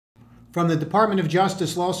From the Department of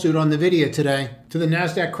Justice lawsuit on NVIDIA today to the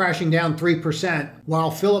NASDAQ crashing down 3%,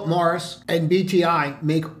 while Philip Morris and BTI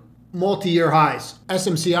make multi-year highs.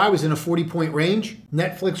 SMCI was in a 40-point range.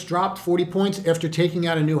 Netflix dropped 40 points after taking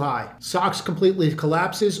out a new high. SOX completely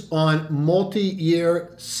collapses on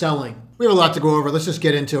multi-year selling. We have a lot to go over. Let's just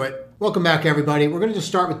get into it. Welcome back, everybody. We're going to just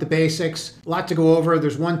start with the basics. A lot to go over.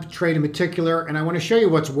 There's one trade in particular, and I want to show you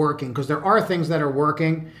what's working because there are things that are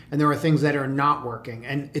working and there are things that are not working.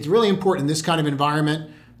 And it's really important in this kind of environment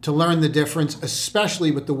to learn the difference, especially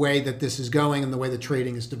with the way that this is going and the way the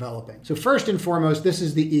trading is developing. So first and foremost, this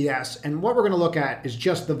is the ES. And what we're going to look at is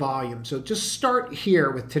just the volume. So just start here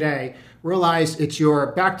with today. Realize it's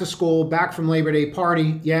your back to school, back from Labor Day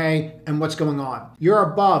party, yay, and what's going on.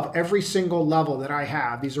 You're above every single level that I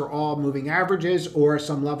have. These are all moving averages or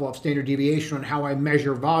some level of standard deviation on how I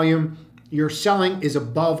measure volume. Your selling is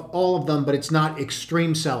above all of them, but it's not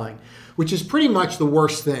extreme selling, which is pretty much the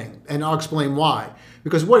worst thing. And I'll explain why.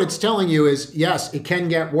 Because what it's telling you is, yes, it can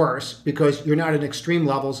get worse because you're not at extreme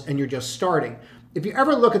levels and you're just starting. If you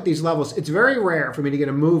ever look at these levels, it's very rare for me to get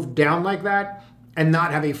a move down like that and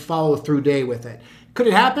not have a follow-through day with it. Could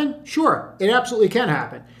it happen? Sure, it absolutely can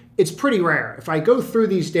happen. It's pretty rare. If I go through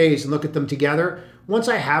these days and look at them together, once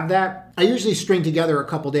I have that, I usually string together a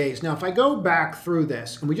couple days. Now, if I go back through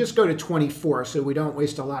this and we just go to 24 so we don't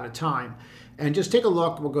waste a lot of time, and just take a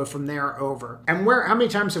look, we'll go from there over. And how many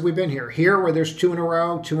times have we been here? Here where there's two in a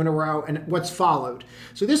row, and what's followed.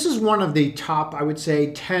 So this is one of the top, I would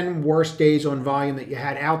say, 10 worst days on volume that you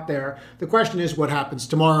had out there. The question is what happens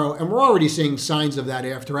tomorrow, and we're already seeing signs of that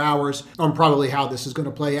after hours on probably how this is going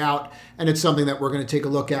to play out, and it's something that we're going to take a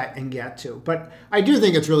look at and get to. But I do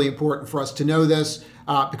think it's really important for us to know this,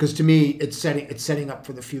 because to me, it's setting up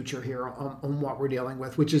for the future here on what we're dealing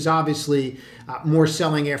with, which is obviously more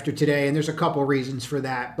selling after today, and there's a couple reasons for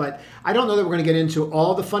that. But I don't know that we're going to get into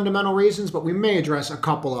all the fundamental reasons, but we may address a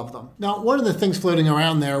couple of them. Now, one of the things floating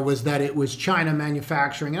around there was that it was China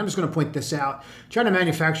manufacturing. I'm just going to point this out. China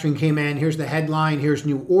manufacturing came in. Here's the headline. Here's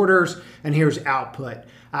new orders, and here's output.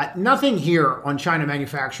 Nothing here on China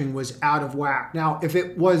manufacturing was out of whack. Now, if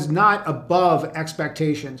it was not above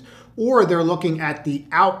expectations, or they're looking at the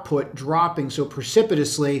output dropping so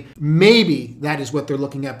precipitously, maybe that is what they're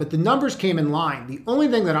looking at. But the numbers came in line. The only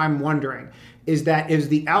thing that I'm wondering is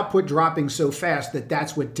the output dropping so fast that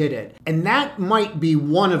that's what did it. And that might be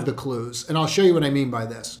one of the clues. And I'll show you what I mean by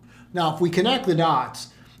this. Now, if we connect the dots,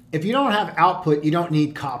 if you don't have output, you don't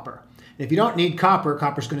need copper. If you don't need copper,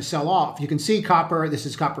 copper's going to sell off. You can see copper, this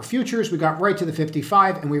is copper futures. We got right to the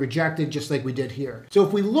 55 and we rejected just like we did here. So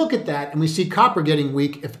if we look at that and we see copper getting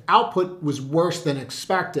weak, if output was worse than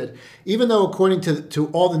expected, even though according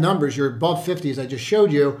to all the numbers, you're above 50 as I just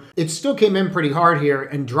showed you, it still came in pretty hard here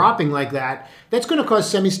and dropping like that, that's going to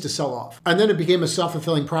cause semis to sell off. And then it became a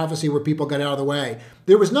self-fulfilling prophecy where people got out of the way.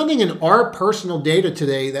 There was nothing in our personal data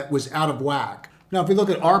today that was out of whack. Now, if we look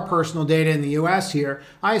at our personal data in the US here,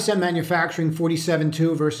 ISM manufacturing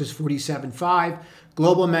 47.2 versus 47.5,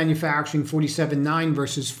 global manufacturing 47.9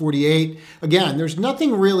 versus 48. Again, there's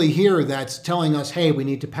nothing really here that's telling us, hey, we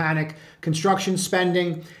need to panic. Construction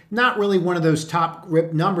spending, not really one of those top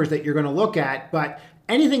grip numbers that you're going to look at, but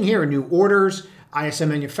anything here, new orders, ISM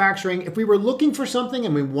manufacturing. If we were looking for something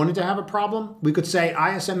and we wanted to have a problem, we could say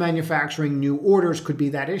ISM manufacturing new orders could be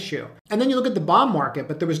that issue. And then you look at the bond market,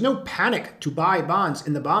 but there was no panic to buy bonds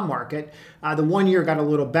in the bond market. The 1 year got a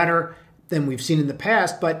little better than we've seen in the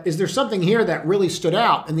past, but is there something here that really stood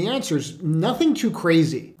out? And the answer is nothing too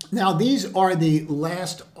crazy. Now, these are the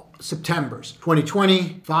last Septembers,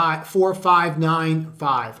 2020, 4, 5, 9,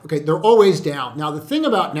 5. Okay, they're always down. Now, the thing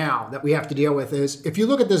about now that we have to deal with is, if you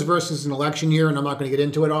look at this versus an election year, and I'm not going to get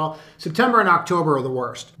into it all, September and October are the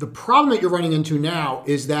worst. The problem that you're running into now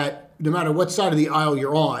is that no matter what side of the aisle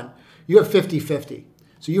you're on, you have 50-50.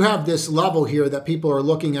 So you have this level here that people are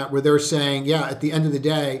looking at where they're saying, yeah, at the end of the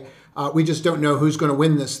day, we just don't know who's going to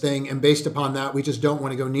win this thing, and based upon that, we just don't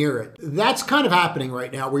want to go near it. That's kind of happening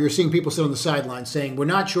right now, where you're seeing people sit on the sidelines saying, we're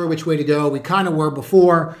not sure which way to go. We kind of were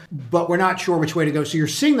before, but we're not sure which way to go. So you're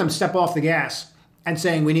seeing them step off the gas and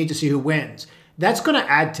saying, we need to see who wins. That's going to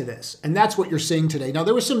add to this, and that's what you're seeing today. Now,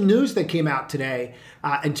 there was some news that came out today,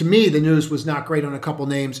 and to me, the news was not great on a couple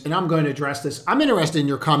names, and I'm going to address this. I'm interested in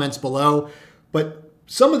your comments below, but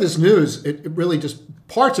some of this news, it really just,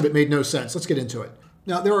 parts of it made no sense. Let's get into it.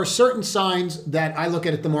 Now, there are certain signs that I look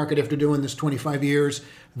at the market after doing this 25 years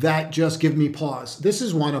that just give me pause. This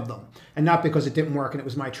is one of them, and not because it didn't work and it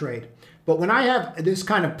was my trade. But when I have this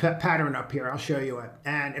kind of pattern up here, I'll show you it.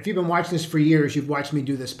 And if you've been watching this for years, you've watched me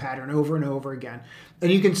do this pattern over and over again.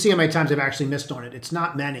 And you can see how many times I've actually missed on it. It's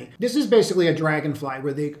not many. This is basically a dragonfly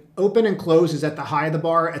where the open and close is at the high of the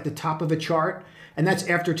bar at the top of a chart. And that's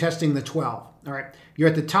after testing the 12. All right. You're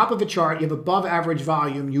at the top of a chart. You have above average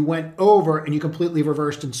volume. You went over and you completely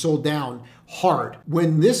reversed and sold down hard.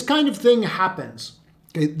 When this kind of thing happens,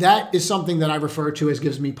 okay, that is something that I refer to as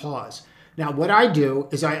gives me pause. Now, what I do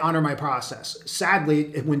is I honor my process.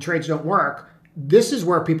 Sadly, when trades don't work, this is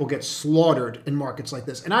where people get slaughtered in markets like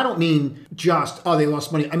this. And I don't mean just, oh, they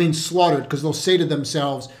lost money. I mean slaughtered, because they'll say to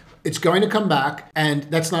themselves, it's going to come back, and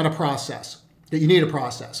that's not a process. You need a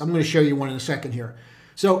process. I'm going to show you one in a second here.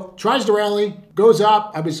 So tries to rally, goes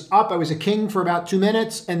up. I was a king for about 2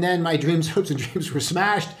 minutes, and then my dreams, hopes, and dreams were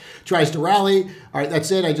smashed. Tries to rally. All right,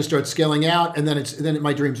 that's it. I just start scaling out, and then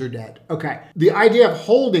my dreams are dead. Okay. The idea of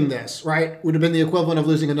holding this, right, would have been the equivalent of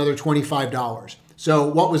losing another $25. So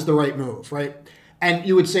what was the right move, right? And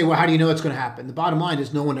you would say, well, how do you know it's going to happen? The bottom line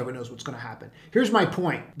is no one ever knows what's going to happen. Here's my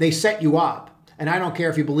point. They set you up. And I don't care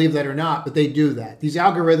if you believe that or not, but they do that. These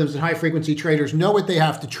algorithms and high-frequency traders know what they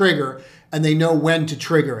have to trigger, and they know when to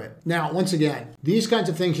trigger it. Now, once again, these kinds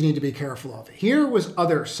of things you need to be careful of. Here was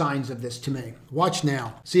other signs of this to me. Watch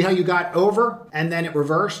now. See how you got over, and then it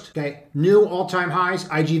reversed? Okay, new all-time highs.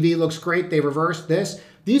 IGV looks great. They reversed this.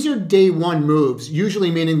 These are day one moves,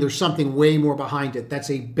 usually meaning there's something way more behind it.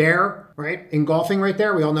 That's a bear, right? Engulfing right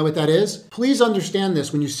there. We all know what that is. Please understand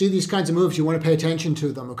this. When you see these kinds of moves, you want to pay attention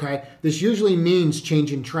to them, okay? This usually means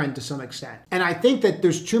change in trend to some extent. And I think that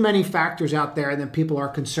there's too many factors out there that people are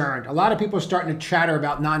concerned. A lot of people are starting to chatter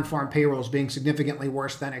about non-farm payrolls being significantly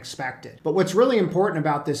worse than expected. But what's really important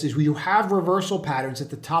about this is when you have reversal patterns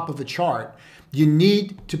at the top of a chart, you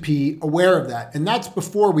need to be aware of that. And that's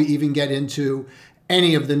before we even get into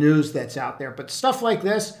any of the news that's out there. But stuff like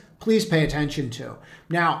this, please pay attention to.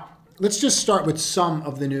 Now, let's just start with some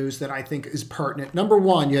of the news that I think is pertinent. Number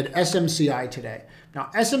one, you had SMCI today. Now,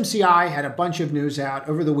 SMCI had a bunch of news out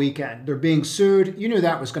over the weekend. They're being sued. You knew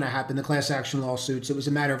that was going to happen, the class action lawsuits. It was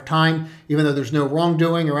a matter of time, even though there's no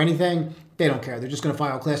wrongdoing or anything. They don't care. They're just going to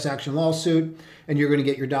file a class action lawsuit, and you're going to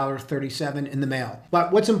get your $1.37 in the mail.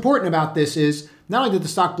 But what's important about this is not only did the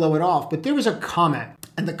stock blow it off, but there was a comment.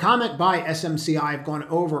 And the comment by SMCI I've gone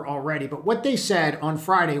over already, but what they said on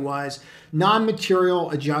Friday was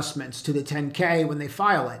non-material adjustments to the 10K when they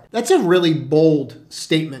file it. That's a really bold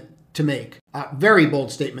statement to make, very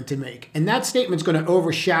bold statement to make. And that statement's going to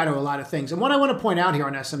overshadow a lot of things. And what I want to point out here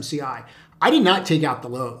on SMCI, I did not take out the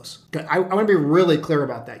lows. I want to be really clear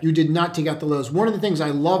about that. You did not take out the lows. One of the things I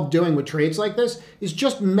love doing with trades like this is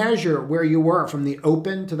just measure where you were from the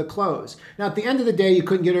open to the close. Now, at the end of the day, you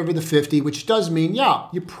couldn't get over the 50, which does mean, yeah,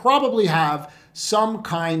 you probably have some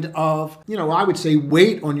kind of, I would say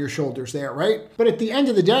weight on your shoulders there, right? But at the end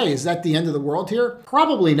of the day, is that the end of the world here?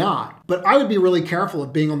 Probably not. But I would be really careful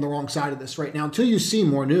of being on the wrong side of this right now until you see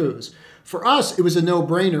more news. For us, it was a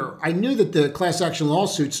no-brainer. I knew that the class action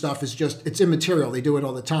lawsuit stuff is it's immaterial. They do it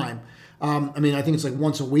all the time. I think it's like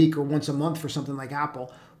once a week or once a month for something like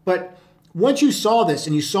Apple. But once you saw this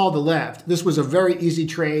and you saw the left, this was a very easy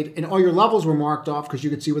trade, and all your levels were marked off because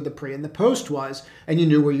you could see what the pre and the post was, and you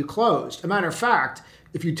knew where you closed. As a matter of fact,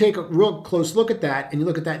 if you take a real close look at that and you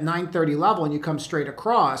look at that 930 level and you come straight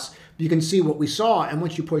across, you can see what we saw. And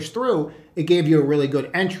once you push through, it gave you a really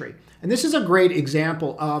good entry. And this is a great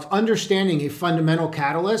example of understanding a fundamental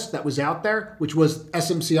catalyst that was out there, which was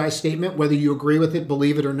SMCI's statement. Whether you agree with it,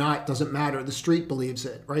 believe it or not, doesn't matter. The street believes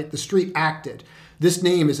it, right? The street acted. This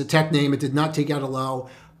name is a tech name. It did not take out a low.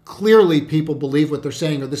 Clearly, people believe what they're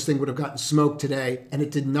saying, or this thing would have gotten smoked today, and it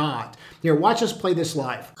did not. Here, watch us play this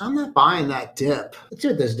live. I'm not buying that dip. Let's see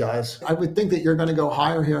what this does. I would think that you're going to go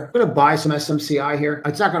higher here. I'm going to buy some SMCI here.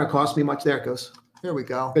 It's not going to cost me much. There it goes. There we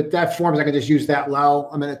go. But that forms, I can just use that low.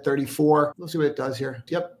 I'm in at 34. Let's see what it does here.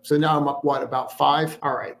 Yep. So now I'm up, what, about 5?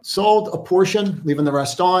 All right. Sold a portion, leaving the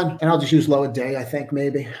rest on. And I'll just use low a day, I think,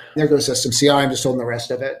 maybe. There goes SMCI. I'm just holding the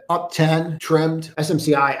rest of it. Up 10, trimmed.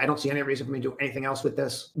 SMCI, I don't see any reason for me to do anything else with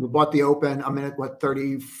this. We bought the open. I'm in at, what,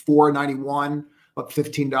 34.91. Up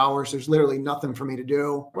 $15. There's literally nothing for me to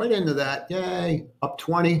do. Right into that. Yay. Up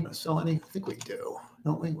 20. Sell any? I think we do.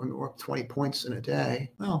 Don't we? When we're up 20 points in a day.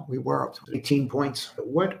 Well, we were up 18 points. But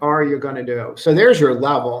what are you going to do? So there's your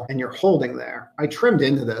level, and you're holding there. I trimmed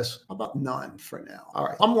into this. How about none for now? All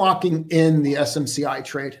right. I'm locking in the SMCI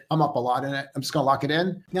trade. I'm up a lot in it. I'm just going to lock it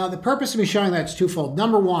in. Now, the purpose of me showing that is twofold.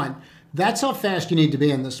 Number one, That's how fast you need to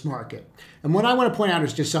be in this market. And what I want to point out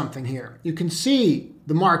is just something here. You can see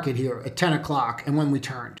the market here at 10 o'clock and when we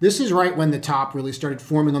turned. This is right when the top really started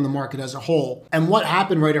forming on the market as a whole. And what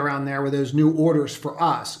happened right around there were those new orders for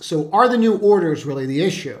us. So are the new orders really the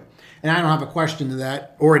issue? And I don't have a question to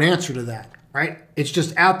that or an answer to that, right? It's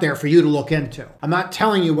just out there for you to look into. I'm not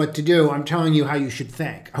telling you what to do. I'm telling you how you should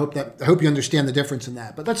think. I hope you understand the difference in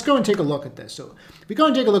that. But let's go and take a look at this. So if we go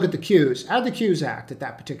and take a look at the Qs, how did the Qs act at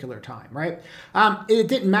that particular time, right? It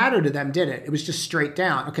didn't matter to them, did it? It was just straight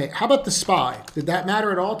down. Okay, how about the SPY? Did that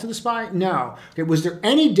matter at all to the SPY? No. Okay, was there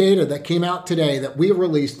any data that came out today that we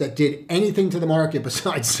released that did anything to the market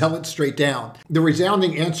besides sell it straight down? The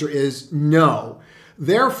resounding answer is no.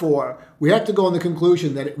 Therefore, we have to go on the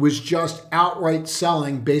conclusion that it was just outright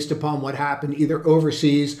selling based upon what happened either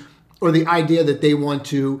overseas or the idea that they want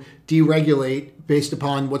to deregulate based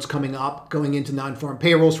upon what's coming up, going into non-farm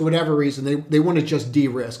payrolls for whatever reason. They want to just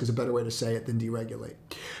de-risk is a better way to say it than deregulate.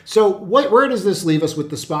 So where does this leave us with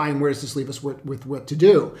the SPY and where does this leave us with what to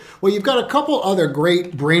do? Well, you've got a couple other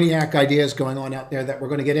great brainiac ideas going on out there that we're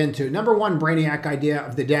going to get into. Number one brainiac idea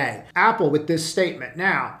of the day, Apple with this statement.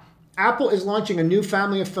 Now, Apple is launching a new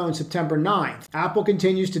family of phones September 9th. Apple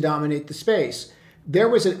continues to dominate the space. There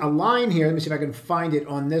was a line here, let me see if I can find it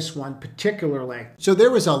on this one particularly. So there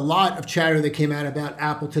was a lot of chatter that came out about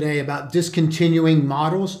Apple today about discontinuing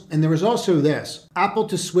models. And there was also this, Apple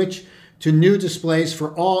to switch to new displays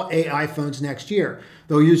for all AI phones next year.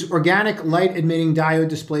 They'll use organic light emitting diode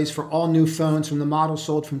displays for all new phones from the model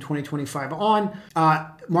sold from 2025 on,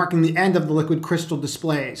 marking the end of the liquid crystal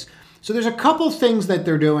displays. So there's a couple things that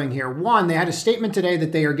they're doing here. One, they had a statement today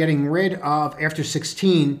that they are getting rid of, after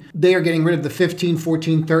 16, they are getting rid of the 15,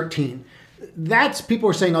 14, 13. People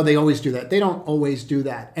are saying, oh, they always do that. They don't always do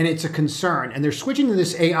that. And it's a concern. And they're switching to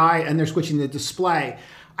this AI and they're switching to the display.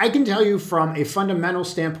 I can tell you from a fundamental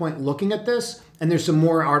standpoint looking at this, and there's some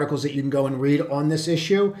more articles that you can go and read on this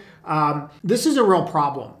issue. This is a real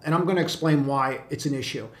problem, and I'm going to explain why it's an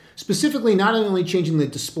issue. Specifically, not only changing the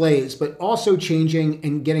displays, but also changing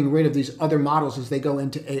and getting rid of these other models as they go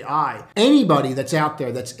into AI. Anybody that's out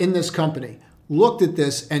there that's in this company looked at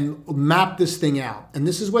this and mapped this thing out. And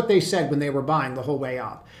this is what they said when they were buying the whole way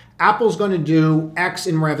up. Apple's going to do X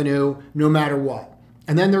in revenue no matter what.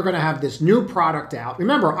 And then they're going to have this new product out.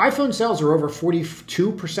 Remember, iPhone sales are over 42%,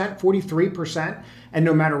 43%. And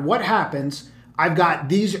no matter what happens, I've got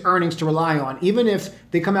these earnings to rely on. Even if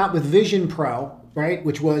they come out with Vision Pro, right,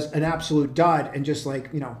 which was an absolute dud and just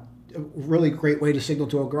like, a really great way to signal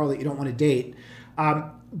to a girl that you don't want to date.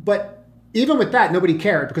 But even with that, nobody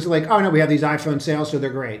cared because they're like, oh no, we have these iPhone sales, so they're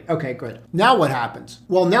great. Okay, good. Now what happens?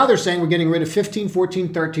 Well, now they're saying we're getting rid of 15,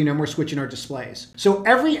 14, 13, and we're switching our displays. So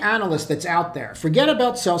every analyst that's out there, forget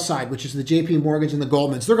about sell side, which is the JP Morgans and the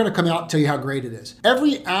Goldmans. They're going to come out and tell you how great it is.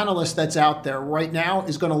 Every analyst that's out there right now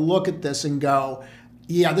is going to look at this and go,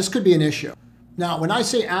 yeah, this could be an issue. Now, when I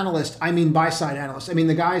say analyst, I mean buy-side analysts. I mean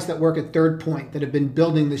the guys that work at Third Point that have been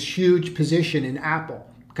building this huge position in Apple.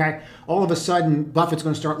 Okay, all of a sudden, Buffett's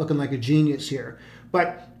going to start looking like a genius here.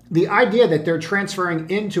 But the idea that they're transferring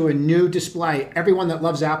into a new display, everyone that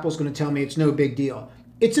loves Apple is going to tell me it's no big deal.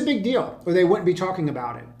 It's a big deal, or they wouldn't be talking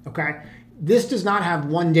about it. Okay, this does not have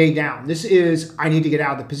one day down. This is, I need to get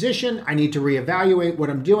out of the position. I need to reevaluate what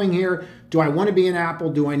I'm doing here. Do I want to be in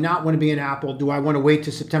Apple? Do I not want to be in Apple? Do I want to wait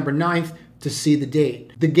to September 9th to see the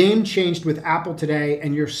date? The game changed with Apple today,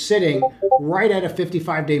 and you're sitting right at a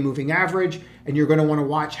 55-day moving average, and you're going to want to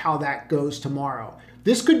watch how that goes tomorrow.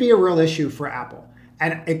 This could be a real issue for Apple,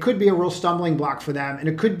 and it could be a real stumbling block for them, and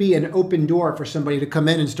it could be an open door for somebody to come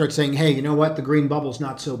in and start saying, hey, you know what, the green bubble's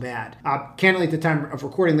not so bad. Candidly, at the time of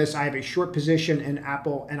recording this, I have a short position in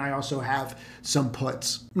Apple, and I also have some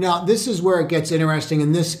puts. Now, this is where it gets interesting,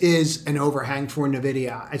 and this is an overhang for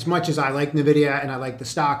NVIDIA. As much as I like NVIDIA and I like the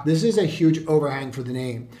stock, this is a huge overhang for the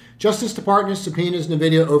name. Justice Department subpoenas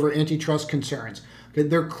NVIDIA over antitrust concerns. Okay,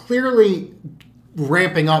 they're clearly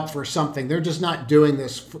ramping up for something. They're just not doing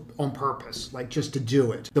this on purpose, like just to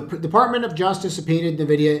do it. The Department of Justice subpoenaed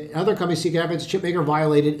NVIDIA and other companies seeking evidence the chipmaker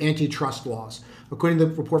violated antitrust laws, according to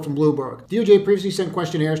the report from Bloomberg. DOJ previously sent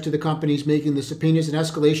questionnaires to the companies making the subpoenas an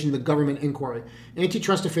escalation in the government inquiry.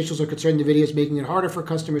 Antitrust officials are concerned NVIDIA is making it harder for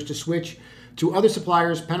customers to switch to other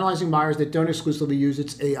suppliers, penalizing buyers that don't exclusively use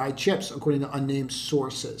its AI chips, according to unnamed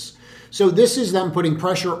sources. So this is them putting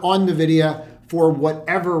pressure on NVIDIA for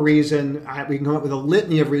whatever reason. We can come up with a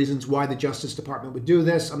litany of reasons why the Justice Department would do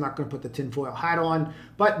this. I'm not going to put the tinfoil hat on,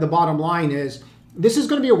 but the bottom line is this is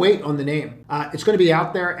going to be a weight on the name. It's going to be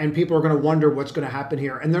out there and people are going to wonder what's going to happen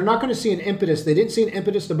here. And they're not going to see an impetus. They didn't see an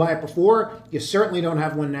impetus to buy it before. You certainly don't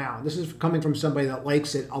have one now. This is coming from somebody that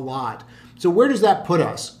likes it a lot. So where does that put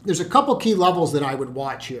us? There's a couple key levels that I would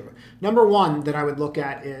watch here. Number one that I would look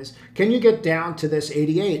at is, can you get down to this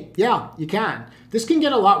 88? Yeah, you can. This can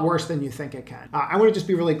get a lot worse than you think it can. I want to just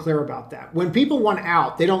be really clear about that. When people want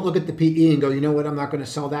out, they don't look at the PE and go, you know what, I'm not going to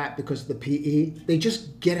sell that because of the PE. They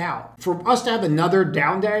just get out. For us to have another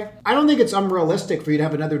down day, I don't think it's unrealistic for you to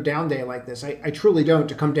have another down day like this. I truly don't,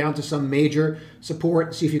 to come down to some major support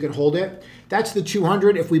and see if you can hold it. That's the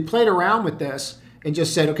 200. If we played around with this and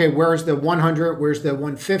just said, okay, where's the 100? Where's the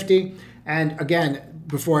 150? And again,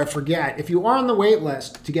 before I forget, if you are on the wait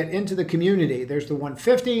list to get into the community, there's the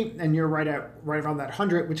 150 and you're right around that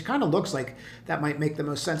 100, which kind of looks like that might make the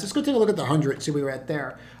most sense. Let's go take a look at the 100 and see where we're at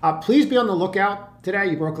there. Please be on the lookout.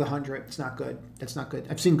 Today you broke the 100. It's not good. It's not good.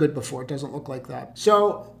 I've seen good before. It doesn't look like that.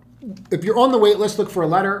 So if you're on the wait list, look for a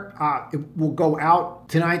letter. It will go out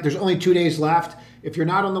tonight. There's only 2 days left. If you're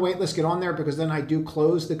not on the wait list, get on there, because then I do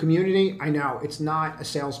close the community. I know it's not a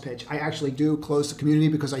sales pitch. I actually do close the community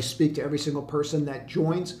because I speak to every single person that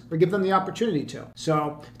joins or give them the opportunity to.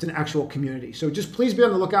 So it's an actual community. So just please be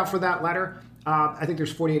on the lookout for that letter. I think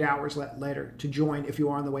there's 48 hours later to join if you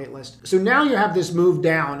are on the wait list. So now you have this move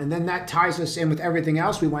down, and then that ties us in with everything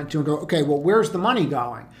else we went to and go, okay, well, where's the money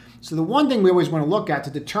going? So the one thing we always want to look at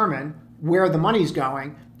to determine where the money's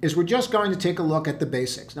going is we're just going to take a look at the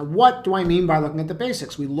basics. Now, what do I mean by looking at the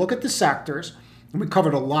basics? We look at the sectors, and we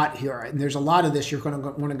covered a lot here, and there's a lot of this you're going to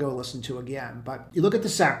want to go listen to again, but you look at the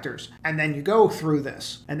sectors, and then you go through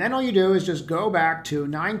this, and then all you do is just go back to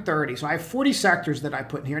 930. So I have 40 sectors that I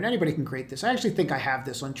put in here, and anybody can create this. I actually think I have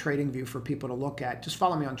this on TradingView for people to look at. Just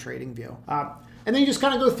follow me on TradingView. And then you just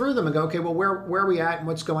kind of go through them and go, okay, well, where are we at and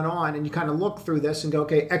what's going on? And you kind of look through this and go,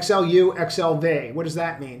 okay, XLU, XLV, what does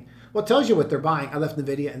that mean? Well, it tells you what they're buying. I left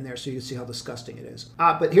NVIDIA in there so you can see how disgusting it is.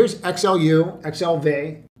 But here's XLU,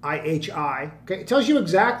 XLV, IHI. Okay, it tells you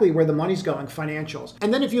exactly where the money's going, financials.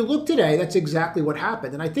 And then if you look today, that's exactly what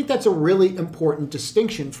happened. And I think that's a really important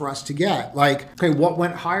distinction for us to get. Like, okay, what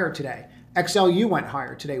went higher today? XLU went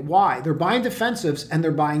higher today. Why? They're buying defensives and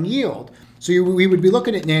they're buying yield. So we would be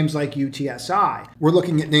looking at names like UTSI. We're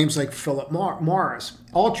looking at names like Philip Morris,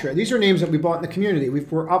 Ultra. These are names that we bought in the community.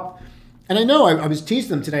 We're up. And I know I was teasing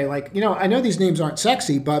them today, like, you know, I know these names aren't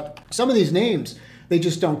sexy, but some of these names, they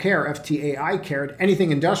just don't care. FTAI cared.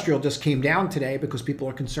 Anything industrial just came down today because people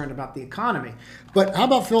are concerned about the economy. But how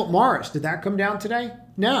about Philip Morris? Did that come down today?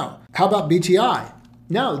 No. How about BTI?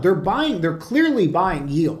 No, they're clearly buying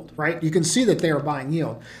yield, right? You can see that they are buying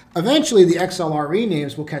yield. Eventually, the XLRE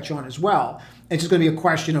names will catch on as well. It's just going to be a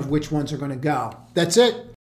question of which ones are going to go. That's it.